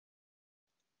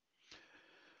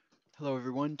Hello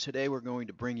everyone. Today we're going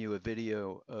to bring you a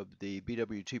video of the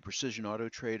BWT Precision Auto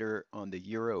Trader on the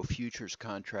Euro futures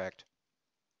contract.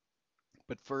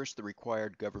 But first, the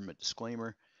required government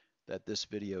disclaimer that this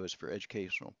video is for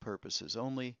educational purposes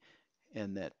only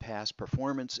and that past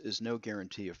performance is no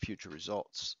guarantee of future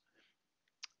results.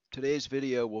 Today's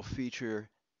video will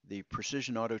feature the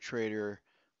Precision Auto Trader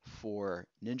for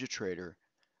NinjaTrader.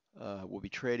 We'll be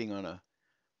trading on a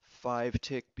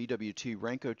 5-tick BWT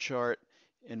Renko chart,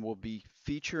 and we'll be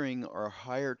featuring our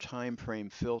higher time frame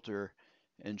filter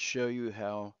and show you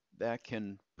how that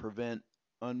can prevent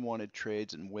unwanted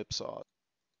trades and whipsaws.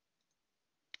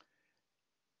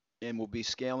 And we'll be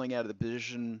scaling out of the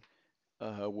position.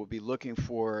 We'll be looking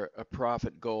for a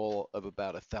profit goal of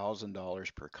about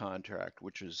 $1,000 per contract,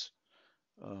 which is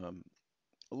a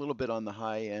little bit on the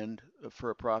high end for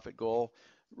a profit goal.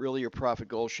 Really, your profit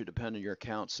goal should depend on your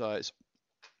account size.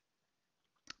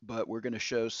 But we're going to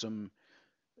show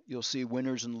you'll see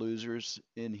winners and losers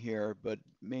in here, but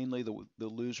mainly the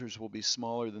losers will be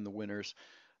smaller than the winners.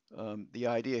 The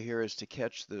idea here is to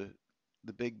catch the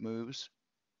big moves,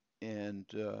 and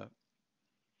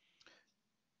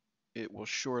it will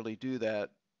surely do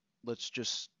that. Let's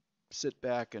just sit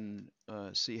back and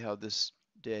see how this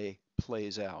day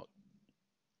plays out.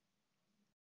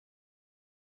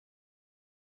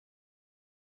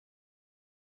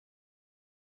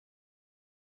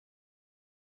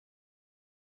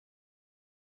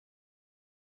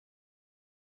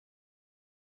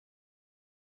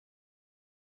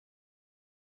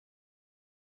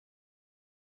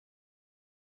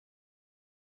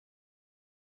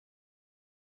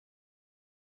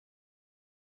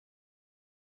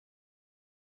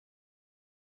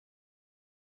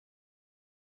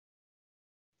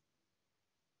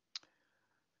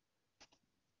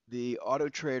 The auto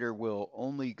trader will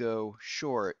only go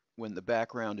short when the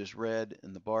background is red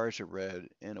and the bars are red,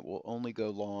 and it will only go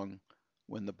long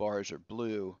when the bars are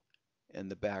blue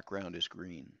and the background is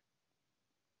green.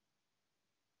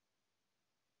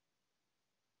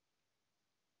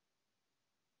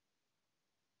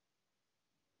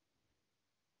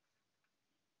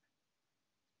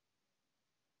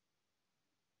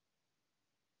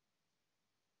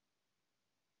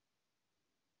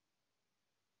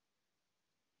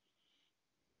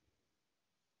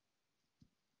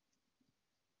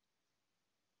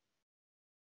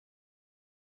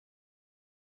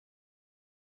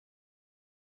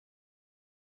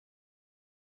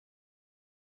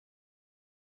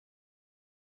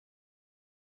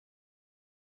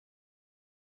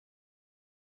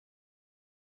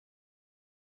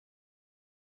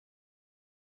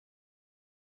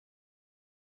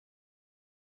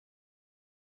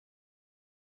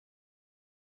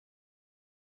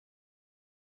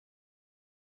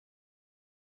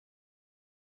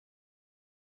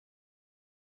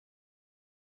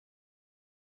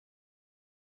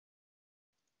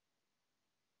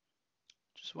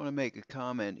 Just want to make a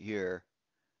comment here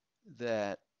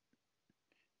that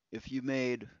if you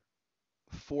made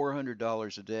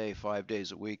 $400 a day, 5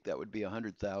 days a week, that would be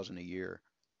 $100,000 a year.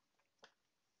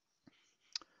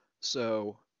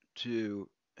 So to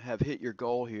have hit your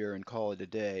goal here and call it a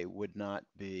day would not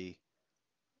be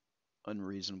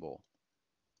unreasonable.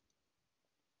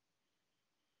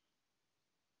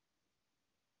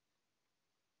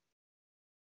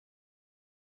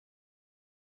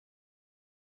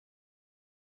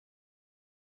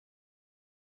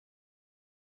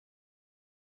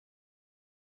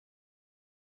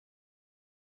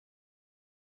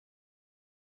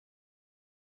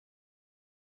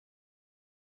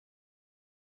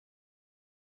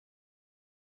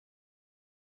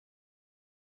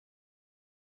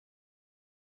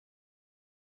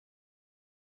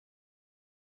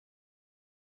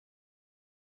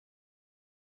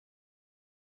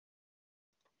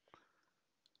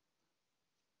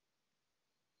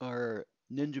 Our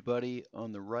Ninja Buddy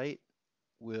on the right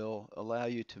will allow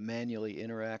you to manually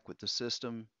interact with the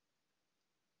system.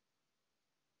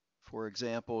 For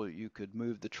example, you could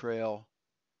move the trail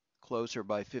closer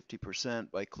by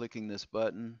 50% by clicking this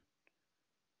button,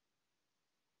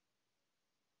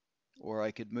 or I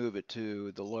could move it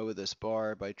to the low of this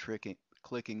bar by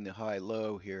clicking the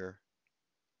high-low here.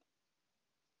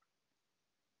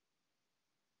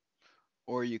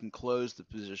 Or you can close the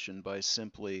position by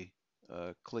simply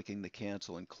clicking the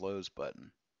cancel and close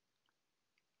button.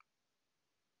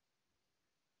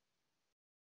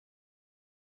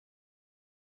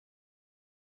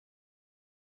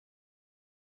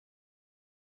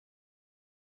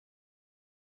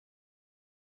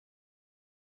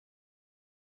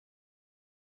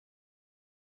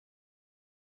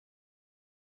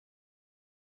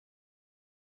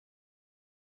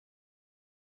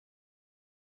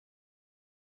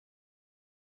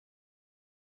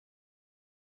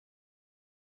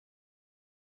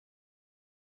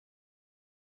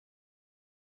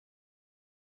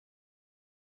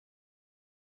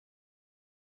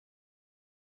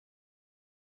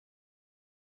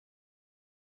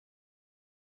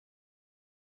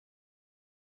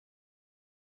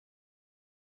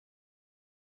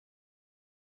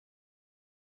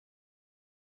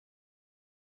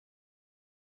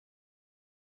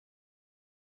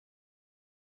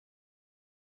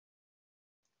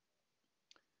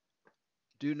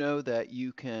 Do know that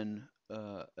you can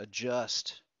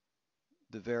adjust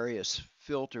the various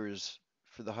filters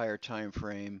for the higher time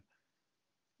frame.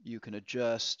 You can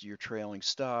adjust your trailing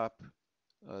stop,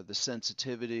 the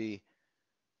sensitivity,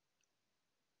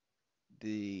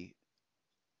 the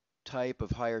type of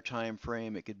higher time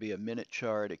frame. It could be a minute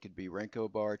chart, it could be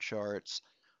Renko bar charts,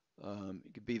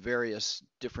 it could be various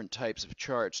different types of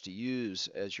charts to use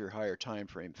as your higher time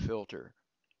frame filter.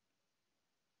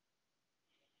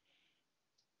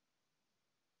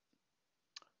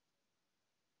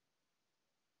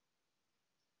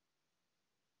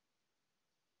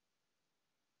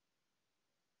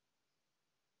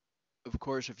 Of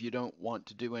course, if you don't want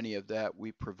to do any of that,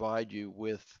 we provide you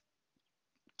with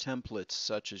templates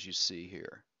such as you see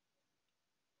here.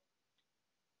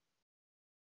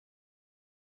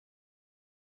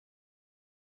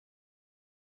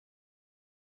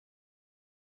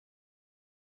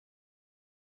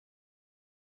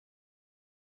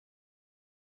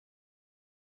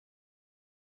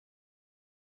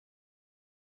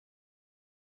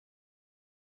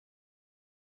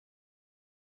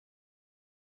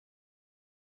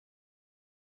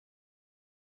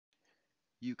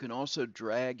 You can also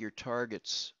drag your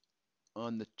targets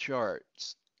on the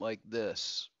charts like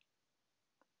this.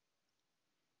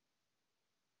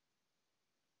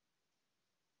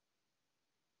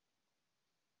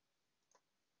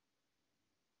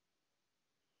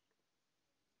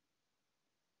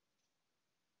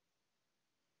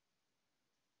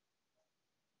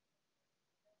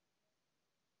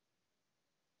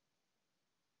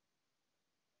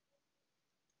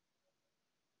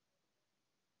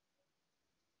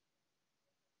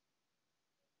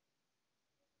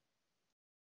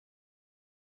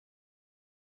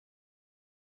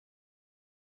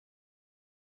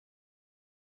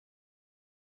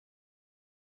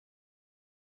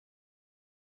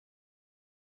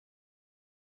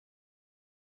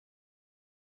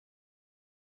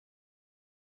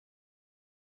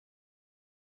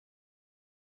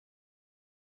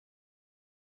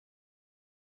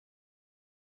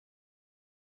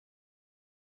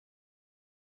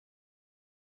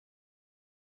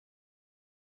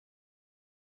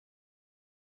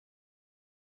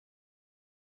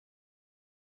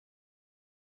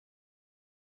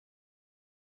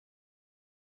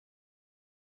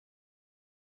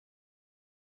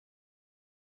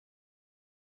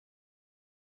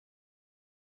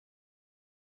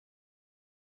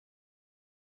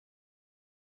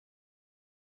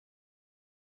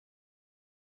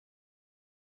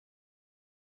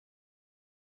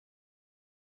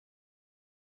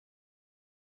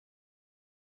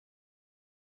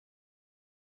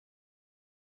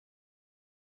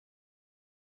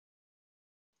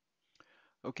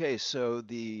 Okay, so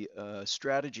the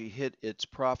strategy hit its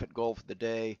profit goal for the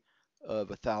day of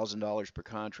 $1,000 per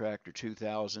contract or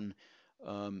 2,000.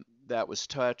 That was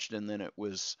touched, and then it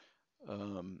was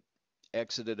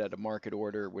exited at a market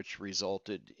order, which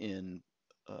resulted in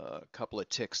a couple of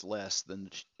ticks less than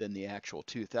the actual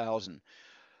 2,000.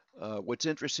 What's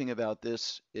interesting about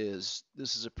this is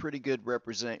a pretty good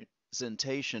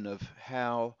representation of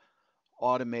how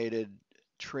automated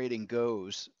trading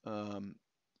goes.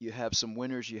 You have some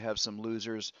winners, you have some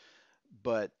losers,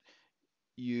 but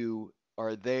you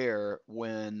are there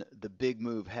when the big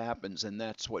move happens, and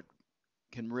that's what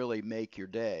can really make your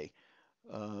day.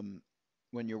 Um,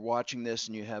 when you're watching this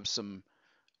and you have some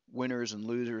winners and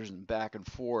losers and back and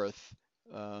forth,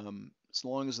 as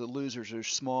long as the losers are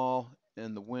small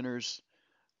and the winners,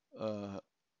 uh,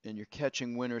 and you're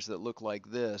catching winners that look like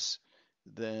this,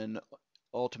 then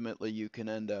ultimately you can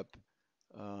end up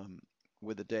um,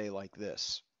 with a day like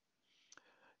this.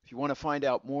 If you want to find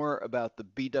out more about the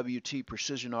BWT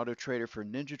Precision Auto Trader for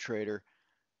NinjaTrader,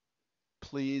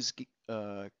 please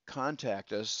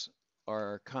contact us.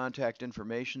 Our contact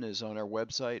information is on our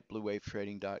website,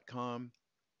 bluewavetrading.com,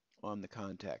 on the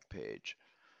contact page.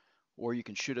 Or you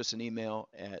can shoot us an email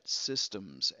at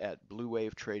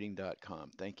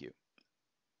systems@bluewavetrading.com. Thank you.